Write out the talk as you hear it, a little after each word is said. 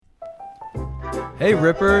Hey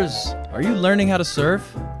Rippers, are you learning how to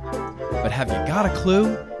surf? But have you got a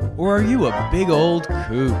clue? Or are you a big old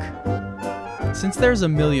kook? Since there's a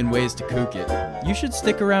million ways to kook it, you should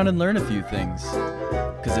stick around and learn a few things.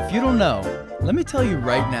 Because if you don't know, let me tell you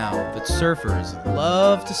right now that surfers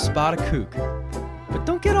love to spot a kook. But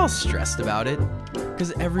don't get all stressed about it,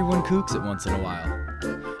 because everyone kooks it once in a while.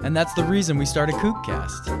 And that's the reason we started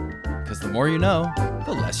Kookcast. Because the more you know,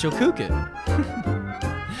 the less you'll kook it.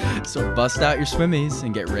 So bust out your swimmies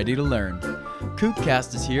and get ready to learn.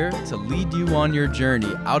 Kookcast is here to lead you on your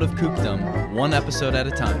journey out of kookdom, one episode at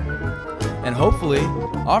a time. And hopefully,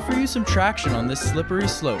 offer you some traction on this slippery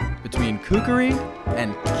slope between kookery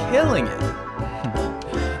and killing it.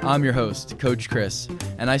 I'm your host, Coach Chris,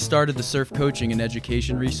 and I started the surf coaching and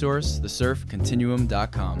education resource,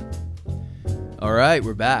 thesurfcontinuum.com. All right,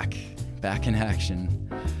 we're back in action.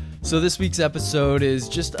 So this week's episode is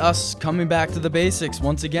just us coming back to the basics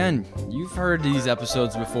once again. You've heard these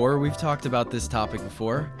episodes before. We've talked about this topic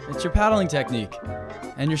before. It's your paddling technique,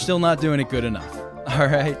 and you're still not doing it good enough. All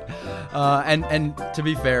right? And to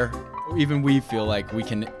be fair, even we feel like we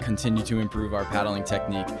can continue to improve our paddling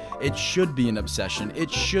technique. It should be an obsession.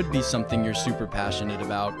 It should be something you're super passionate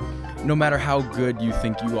about, no matter how good you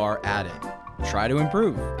think you are at it. Try to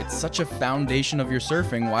improve. It's such a foundation of your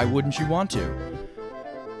surfing. Why wouldn't you want to?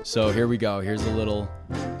 So here we go. Here's a little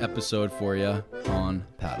episode for you on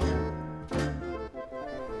paddling.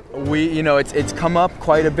 It's come up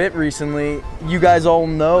quite a bit recently. You guys all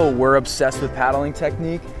know we're obsessed with paddling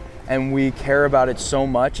technique and we care about it so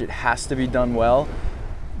much. It has to be done well.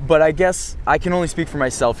 But I guess I can only speak for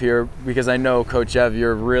myself here because I know, Coach Ev,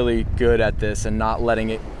 you're really good at this and not letting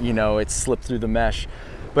it, it slip through the mesh.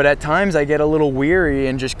 But at times I get a little weary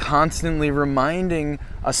and just constantly reminding,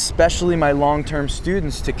 especially my long-term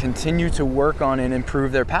students, to continue to work on and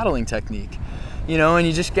improve their paddling technique. And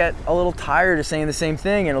you just get a little tired of saying the same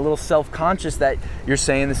thing and a little self-conscious that you're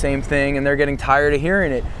saying the same thing and they're getting tired of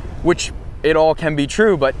hearing it, which it all can be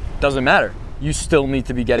true, but doesn't matter. You still need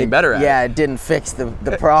to be getting better at it. Yeah, it didn't fix the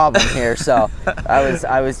problem here. So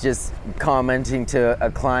I was just commenting to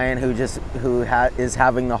a client who is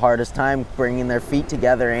having the hardest time bringing their feet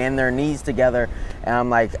together and their knees together. And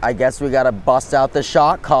I'm like, I guess we got to bust out the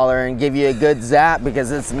shock collar and give you a good zap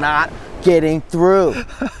because it's not getting through.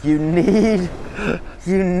 You need,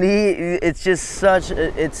 it's just such,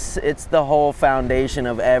 it's the whole foundation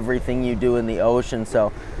of everything you do in the ocean.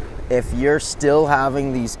 So if you're still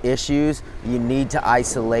having these issues, you need to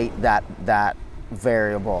isolate that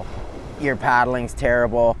variable. Your paddling's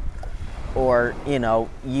terrible, or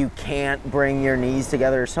you can't bring your knees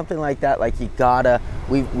together or something like that. Like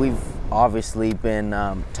we've obviously been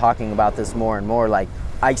talking about this more and more, like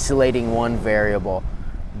isolating one variable,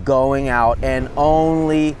 going out and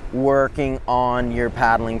only working on your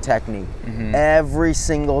paddling technique. Mm-hmm. Every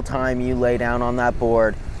single time you lay down on that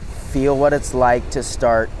board, feel what it's like to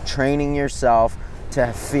start training yourself to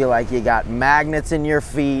feel like you got magnets in your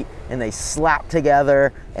feet and they slap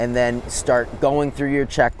together, and then start going through your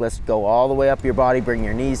checklist. Go all the way up your body, bring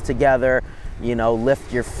your knees together,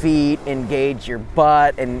 lift your feet, engage your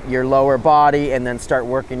butt and your lower body, and then start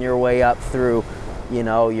working your way up through,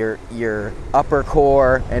 your upper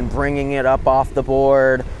core and bringing it up off the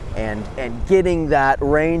board. And getting that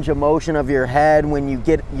range of motion of your head when you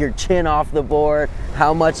get your chin off the board,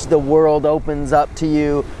 how much the world opens up to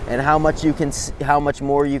you, and how much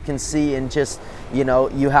more you can see, and just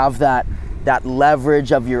you have that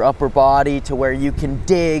leverage of your upper body to where you can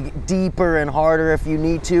dig deeper and harder if you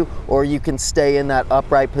need to, or you can stay in that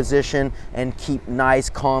upright position and keep nice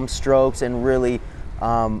calm strokes and really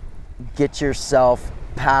get yourself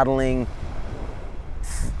paddling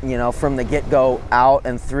from the get-go out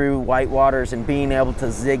and through white waters, and being able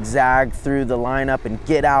to zigzag through the lineup and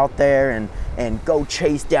get out there and go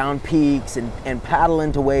chase down peaks and paddle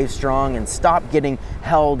into waves strong and stop getting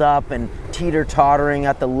held up and teeter-tottering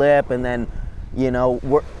at the lip, and then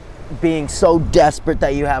we're being so desperate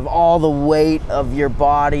that you have all the weight of your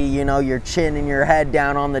body, your chin and your head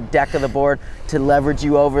down on the deck of the board to leverage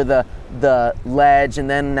you over the ledge, and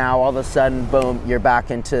then now all of a sudden, boom, you're back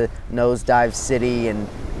into nosedive city and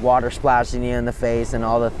water splashing you in the face and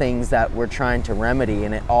all the things that we're trying to remedy.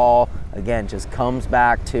 And it all, again, just comes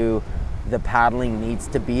back to the paddling needs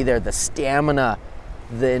to be there, the stamina,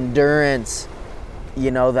 the endurance,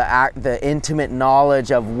 the intimate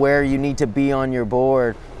knowledge of where you need to be on your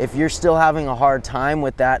board. If you're still having a hard time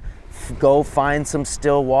with that, go find some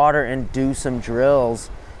still water and do some drills.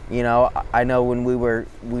 I know when we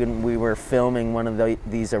were filming one of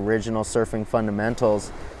these original Surfing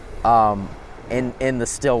Fundamentals in the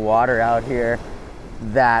still water out here,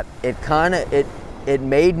 that it it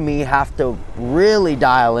made me have to really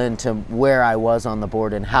dial into where I was on the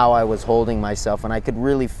board and how I was holding myself. And I could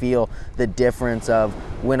really feel the difference of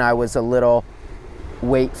when I was a little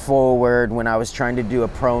weight forward, when I was trying to do a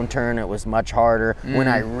prone turn, it was much harder. When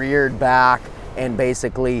I reared back and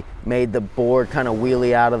basically made the board kind of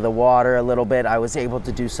wheelie out of the water a little bit, I was able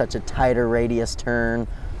to do such a tighter radius turn.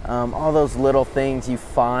 All those little things you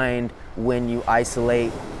find when you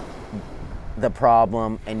isolate the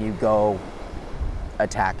problem and you go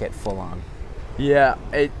attack it full on. Yeah,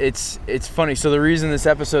 it's funny. So the reason this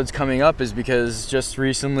episode's coming up is because just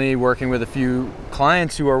recently working with a few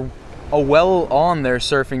clients who are well on their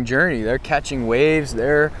surfing journey. They're catching waves,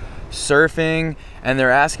 they're surfing, and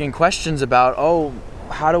they're asking questions about,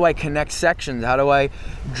 how do I connect sections? How do I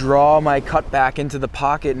draw my cut back into the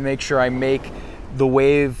pocket and make sure I make the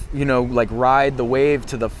wave, ride the wave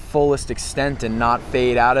to the fullest extent and not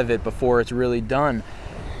fade out of it before it's really done.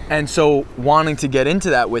 And so wanting to get into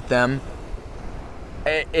that with them,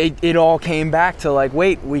 it all came back to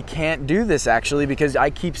wait, we can't do this actually because I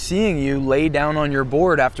keep seeing you lay down on your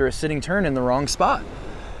board after a sitting turn in the wrong spot.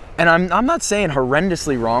 And I'm not saying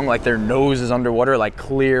horrendously wrong, like their nose is underwater, like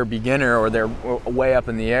clear beginner, or they're way up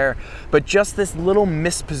in the air, but just this little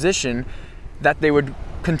misposition that they would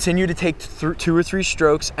continue to take 2 or 3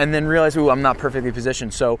 strokes and then realize, I'm not perfectly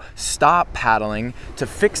positioned. So stop paddling to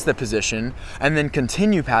fix the position and then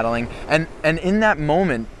continue paddling. And in that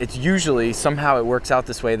moment, it's usually, somehow it works out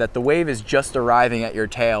this way, that the wave is just arriving at your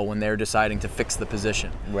tail when they're deciding to fix the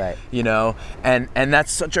position. Right. And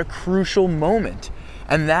that's such a crucial moment.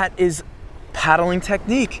 And that is paddling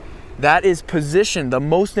technique. That is position, the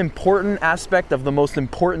most important aspect of the most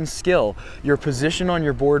important skill, your position on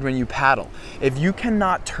your board when you paddle. If you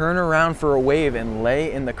cannot turn around for a wave and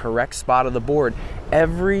lay in the correct spot of the board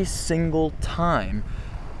every single time,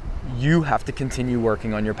 you have to continue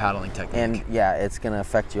working on your paddling technique. And yeah, it's going to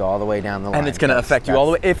affect you all the way down the line. And it's going to affect you all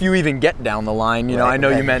the way, if you even get down the line. I know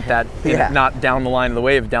you meant that not down the line of the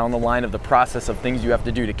wave, down the line of the process of things you have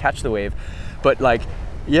to do to catch the wave. But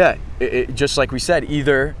just like we said,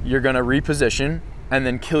 either you're going to reposition and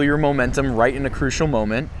then kill your momentum right in a crucial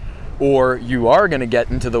moment, or you are going to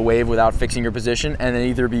get into the wave without fixing your position and then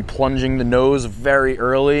either be plunging the nose very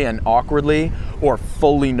early and awkwardly, or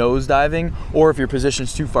fully nose diving, or if your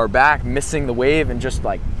position's too far back, missing the wave and just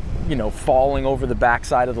falling over the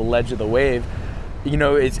backside of the ledge of the wave.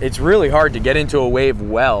 It's really hard to get into a wave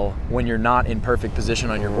well when you're not in perfect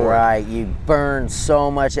position on your board. Right, you burn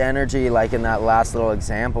so much energy, like in that last little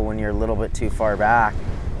example, when you're a little bit too far back,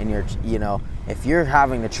 and if you're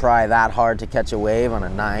having to try that hard to catch a wave on a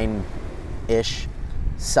 9-ish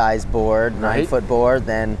size board, 9-foot board,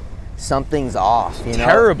 then something's off.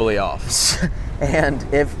 Terribly off. And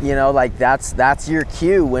if that's your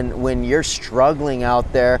cue when you're struggling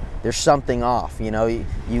out there. There's something off.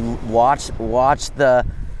 You watch the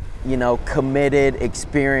committed,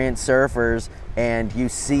 experienced surfers, and you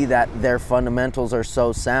see that their fundamentals are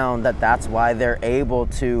so sound that's why they're able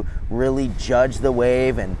to really judge the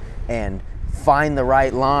wave and find the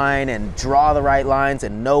right line and draw the right lines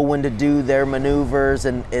and know when to do their maneuvers.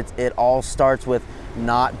 And it all starts with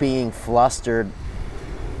not being flustered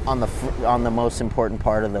on the most important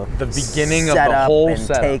part of the beginning of the whole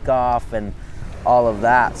setup, takeoff and all of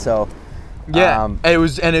that. So it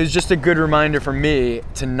was just a good reminder for me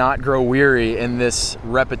to not grow weary in this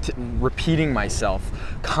repeating myself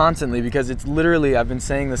constantly, because it's literally, I've been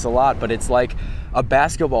saying this a lot, but it's like a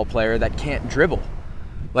basketball player that can't dribble.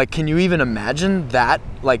 Can you even imagine that?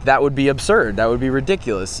 That would be absurd. That would be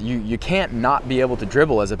ridiculous. You can't not be able to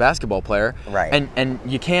dribble as a basketball player. Right. And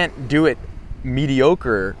you can't do it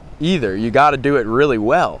mediocre either. You got to do it really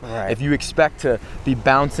well. Right. If you expect to be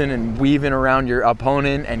bouncing and weaving around your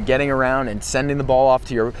opponent and getting around and sending the ball off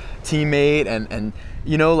to your teammate and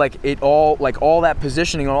all that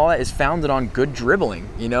positioning and all that is founded on good dribbling,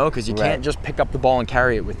 because you can't just pick up the ball and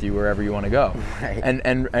carry it with you wherever you want to go. Right.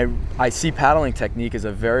 And I see paddling technique as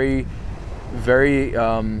a very, very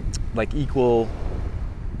equal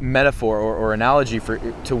metaphor or analogy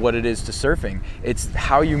to what it is to surfing. It's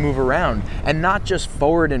how you move around, and not just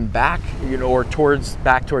forward and back, or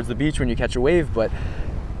back towards the beach when you catch a wave, but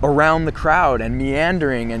around the crowd and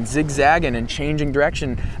meandering and zigzagging and changing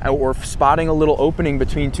direction, or spotting a little opening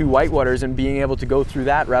between 2 whitewaters and being able to go through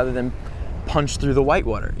that rather than punch through the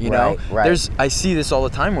whitewater. Right. I see this all the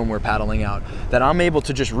time when we're paddling out, that I'm able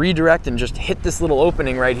to just redirect and just hit this little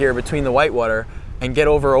opening right here between the whitewater and get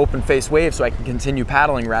over open face wave so I can continue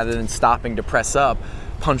paddling rather than stopping to press up,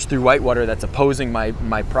 punch through whitewater that's opposing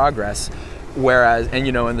my progress. Whereas, and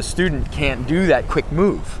the student can't do that quick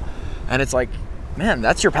move. And it's like, man,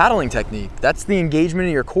 that's your paddling technique. That's the engagement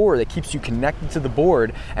in your core that keeps you connected to the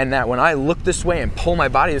board, and that when I look this way and pull my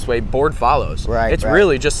body this way, board follows. It's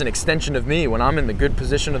really just an extension of me when I'm in the good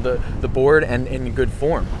position of the board and in good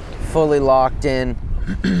form. Fully locked in,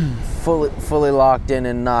 fully locked in,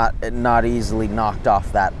 and not easily knocked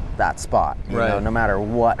off that spot. You know, no matter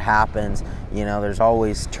what happens, you know, there's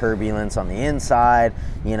always turbulence on the inside.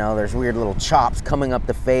 You know, there's weird little chops coming up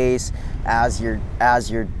the face as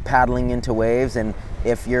you're paddling into waves, and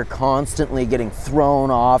if you're constantly getting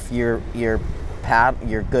thrown off your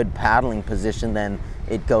good paddling position, then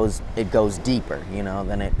it goes deeper. You know,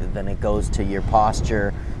 then it goes to your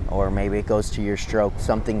posture, or maybe it goes to your stroke.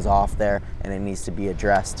 Something's off there and it needs to be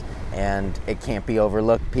addressed, and it can't be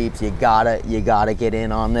overlooked, peeps. You gotta get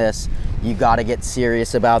in on this. You gotta get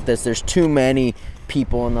serious about this. There's too many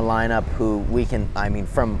people in the lineup who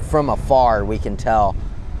from afar we can tell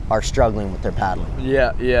are struggling with their paddling.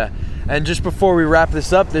 Yeah. And just before we wrap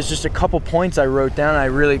this up, there's just a couple points I wrote down,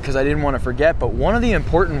 because I didn't want to forget, but one of the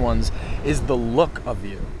important ones is the look of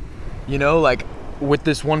you. You know, like with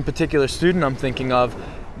this one particular student I'm thinking of,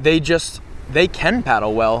 they can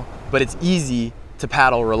paddle well, but it's easy to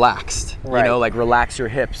paddle relaxed. You know, like relax your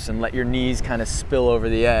hips and let your knees kind of spill over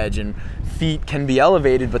the edge, and feet can be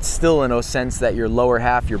elevated, but still in a sense that your lower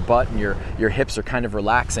half, your butt and your hips are kind of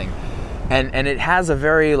relaxing. And it has a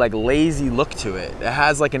very like lazy look to it. It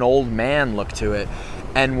has like an old man look to it.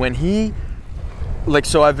 And when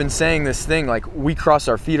so I've been saying this thing, like we cross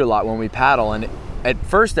our feet a lot when we paddle, and at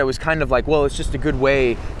first I was kind of like, well, it's just a good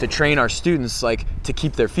way to train our students like to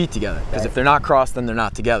keep their feet together, because if they're not crossed, then they're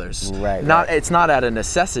not together. It's not out of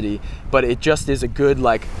necessity, but it just is a good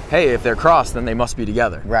like, hey, if they're crossed, then they must be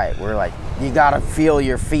together. We're like, you gotta feel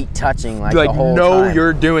your feet touching like the whole time.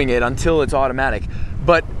 You're doing it until it's automatic.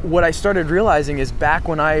 But what I started realizing is back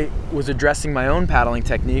when I was addressing my own paddling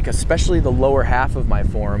technique, especially the lower half of my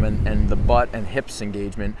form and the butt and hips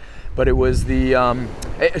engagement, but it was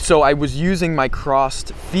so I was using my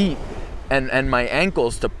crossed feet and my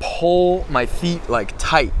ankles to pull my feet like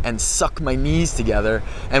tight and suck my knees together.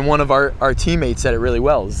 And one of our teammates said it really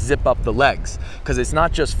well: zip up the legs, because it's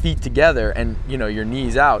not just feet together and your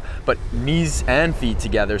knees out, but knees and feet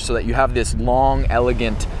together, so that you have this long,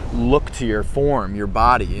 elegant look to your form, your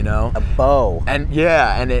body. A bow. And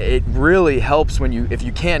it really helps if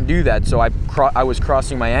you can't do that. So I was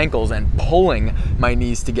crossing my ankles and pulling my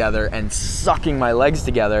knees together and sucking my legs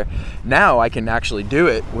together. Now I can actually do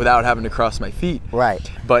it without having to cross my feet.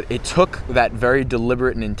 But it took that very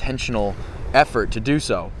deliberate and intentional effort to do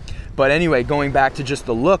so. But anyway, going back to just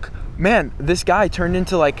the look, man, this guy turned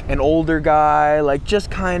into like an older guy, like just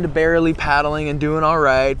kind of barely paddling and doing all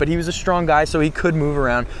right, but he was a strong guy, so he could move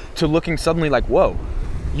around, to looking suddenly like, whoa,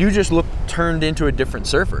 you just turned into a different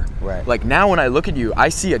surfer. Like now when I look at you, I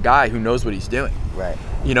see a guy who knows what he's doing.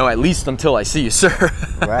 At least until I see you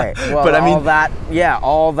surf. Well, but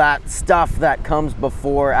all that stuff that comes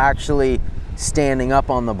before actually standing up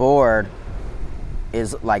on the board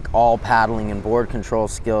is like all paddling and board control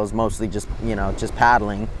skills, mostly just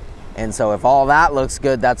paddling. And so if all that looks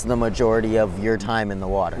good, that's the majority of your time in the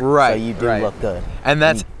water. So you do look good.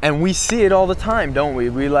 And we see it all the time, don't we?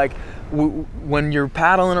 When you're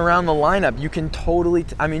paddling around the lineup, you can totally,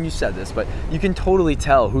 you said this, but you can totally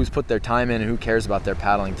tell who's put their time in and who cares about their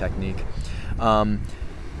paddling technique.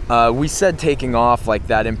 We said taking off, like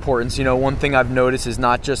that importance. One thing I've noticed is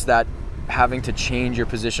not just that having to change your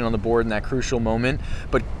position on the board in that crucial moment,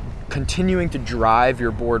 but continuing to drive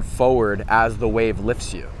your board forward as the wave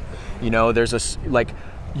lifts you. There's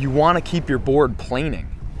you want to keep your board planing.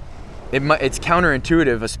 It's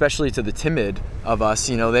counterintuitive, especially to the timid of us,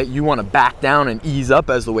 that you want to back down and ease up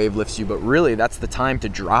as the wave lifts you, but really that's the time to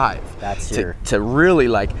drive. To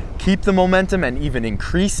really keep the momentum and even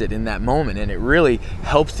increase it in that moment. And it really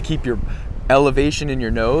helps to keep your elevation in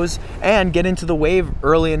your nose and get into the wave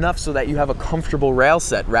early enough so that you have a comfortable rail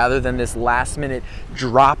set, rather than this last minute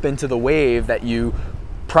drop into the wave that you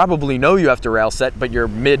probably know you have to rail set, but you're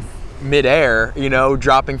mid-air,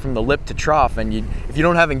 dropping from the lip to trough, and if you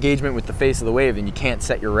don't have engagement with the face of the wave, then you can't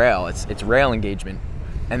set your rail. It's rail engagement,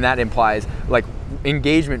 and that implies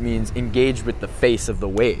engagement means engaged with the face of the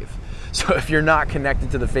wave. So if you're not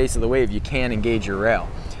connected to the face of the wave, you can't engage your rail.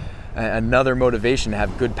 Another motivation to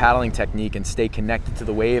have good paddling technique and stay connected to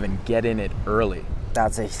the wave and get in it early.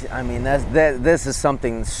 This is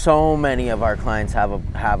something so many of our clients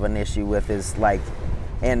have an issue with, is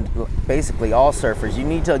and basically all surfers, you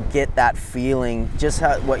need to get that feeling, just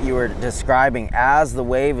what you were describing, as the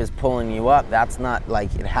wave is pulling you up. That's not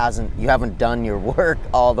you haven't done your work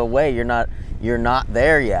all the way. You're not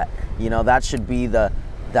there yet. That should be the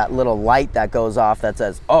that little light that goes off that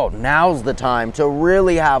says, oh, now's the time to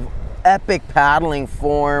really have epic paddling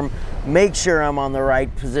form, make sure I'm on the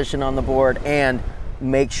right position on the board, and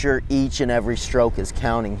make sure each and every stroke is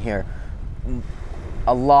counting here.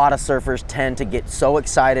 A lot of surfers tend to get so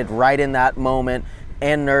excited right in that moment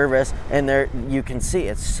and nervous, and you can see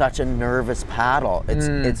it's such a nervous paddle.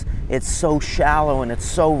 It's so shallow and it's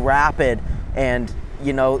so rapid, and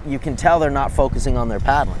you know, you can tell they're not focusing on their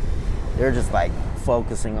paddling. They're just like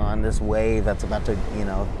focusing on this wave that's about to, you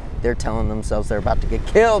know, they're telling themselves they're about to get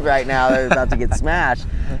killed right now, they're about to get smashed.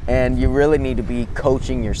 And you really need to be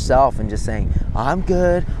coaching yourself and just saying, I'm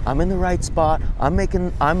good, I'm in the right spot, I'm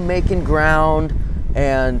making ground,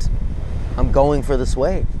 and I'm going for this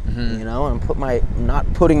wave. You know, and I'm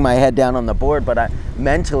not putting my head down on the board, but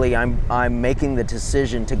mentally I'm making the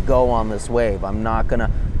decision to go on this wave. I'm not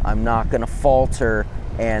gonna falter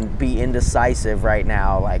and be indecisive right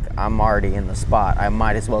now. Like, I'm already in the spot. I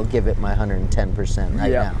might as well give it my 110%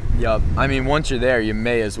 right now. Yep. I mean, once you're there, you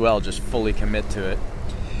may as well just fully commit to it.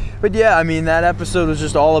 But yeah, I mean, that episode was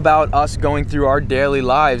just all about us going through our daily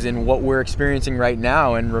lives and what we're experiencing right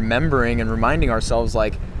now, and remembering and reminding ourselves,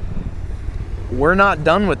 like, we're not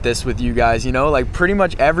done with this with you guys, you know? Like, pretty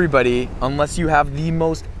much everybody, unless you have the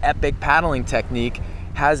most epic paddling technique,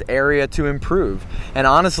 has area to improve. And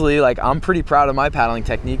honestly, like, I'm pretty proud of my paddling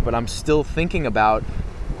technique, but I'm still thinking about,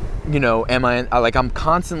 you know, I'm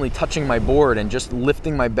constantly touching my board and just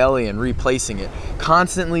lifting my belly and replacing it,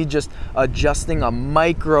 constantly just adjusting a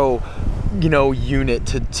micro, you know, unit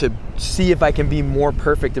to see if I can be more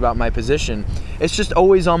perfect about my position. It's just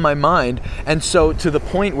always on my mind. And so, to the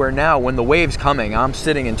point where now, when the wave's coming, I'm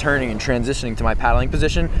sitting and turning and transitioning to my paddling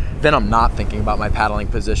position, then I'm not thinking about my paddling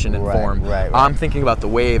position and form. Right. I'm thinking about the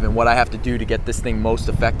wave and what I have to do to get this thing most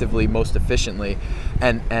effectively, most efficiently,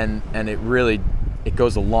 and it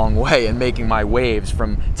goes a long way in making my waves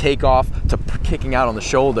from takeoff to kicking out on the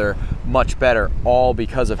shoulder much better, all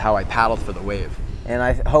because of how I paddled for the wave.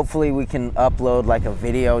 And hopefully we can upload like a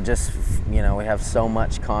video, just, you know, we have so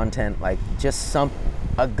much content, like just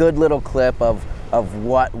a good little clip of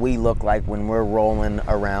what we look like when we're rolling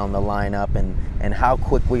around the lineup, and how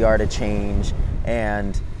quick we are to change.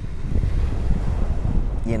 And,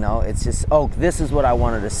 you know, it's just, this is what I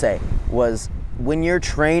wanted to say, was when you're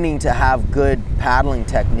training to have good paddling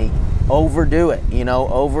technique, overdo it, you know,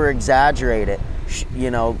 over exaggerate it.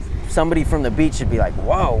 You know, somebody from the beach should be like,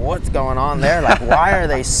 whoa, what's going on there? Like, why are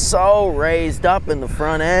they so raised up in the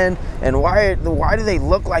front end? And why do they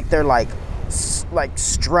look like they're like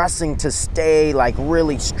stressing to stay like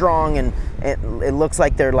really strong, and it looks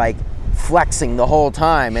like they're like flexing the whole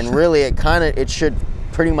time, and really it should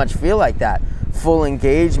pretty much feel like that. Full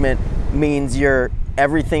engagement means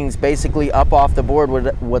everything's basically up off the board,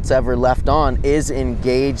 what's ever left on is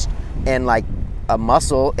engaged, and like a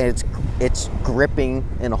muscle, and it's gripping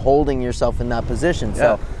and holding yourself in that position.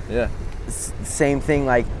 So same thing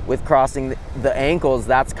like with crossing the ankles,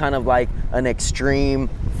 that's kind of like an extreme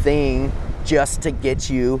thing just to get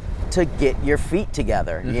you to get your feet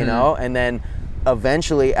together, you know, and then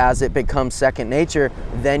eventually, as it becomes second nature,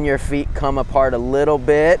 then your feet come apart a little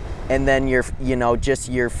bit, and then your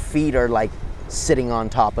feet are like sitting on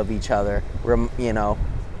top of each other, you know,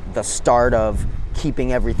 the start of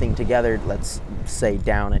keeping everything together, let's say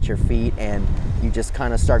down at your feet, and you just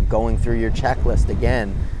kind of start going through your checklist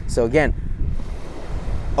again. So again,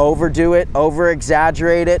 overdo it, over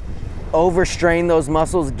exaggerate it, overstrain those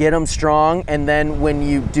muscles, get them strong, and then when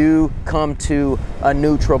you do come to a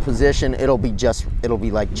neutral position, it'll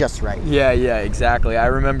be like just right. Yeah, exactly. I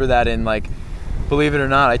remember that in, like, believe it or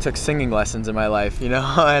not, I took singing lessons in my life, you know,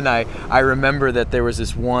 and I remember that there was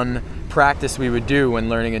this one practice we would do when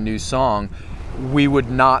learning a new song. We would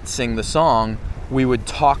not sing the song, we would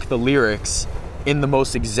talk the lyrics in the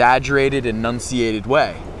most exaggerated, enunciated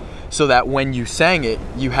way, so that when you sang it,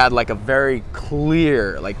 you had like a very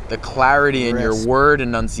clear, like the clarity in your word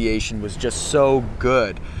enunciation was just so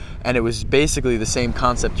good. And it was basically the same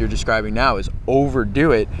concept you're describing now, is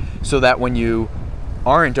overdo it, so that when you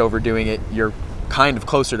aren't overdoing it, you're kind of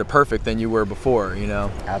closer to perfect than you were before, you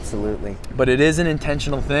know? Absolutely. But it is an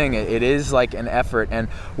intentional thing. It is like an effort. And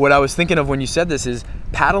what I was thinking of when you said this is,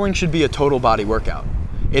 paddling should be a total body workout.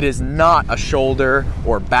 It is not a shoulder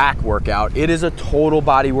or back workout. It is a total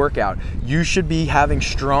body workout. You should be having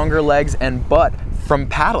stronger legs and butt from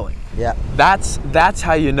paddling. Yeah. That's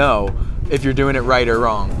how you know if you're doing it right or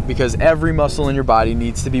wrong, because every muscle in your body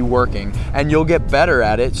needs to be working, and you'll get better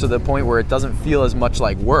at it to the point where it doesn't feel as much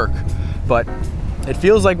like work. But it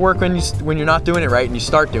feels like work when you're not doing it right and you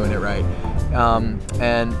start doing it right.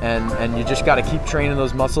 and you just got to keep training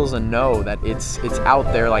those muscles and know that it's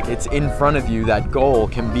out there, like it's in front of you. That goal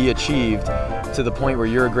can be achieved to the point where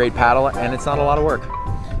you're a great paddler, and it's not a lot of work.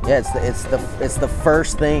 Yeah, it's the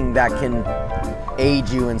first thing that can aid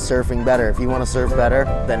you in surfing better. If you want to surf better,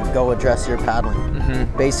 then go address your paddling.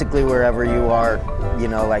 Basically, wherever you are, you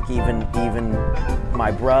know, like even my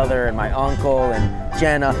brother and my uncle and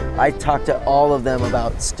Jenna, I talk to all of them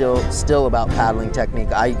about still about paddling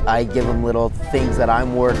technique. I give them little things that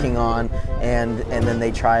I'm working on, and then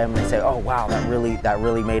they try them and they say, oh wow, that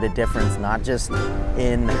really made a difference, not just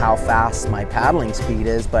in how fast my paddling speed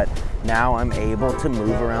is, but now I'm able to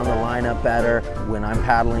move around the lineup better. When I'm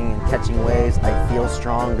paddling and catching waves, I feel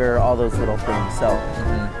stronger, all those little things. So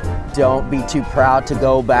don't be too proud to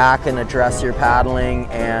go back and address your paddling,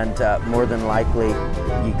 and more than likely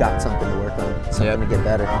you got something to work on, something to get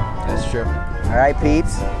better. That's true. All right,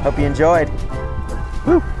 peeps, hope you enjoyed.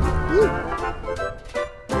 Woo.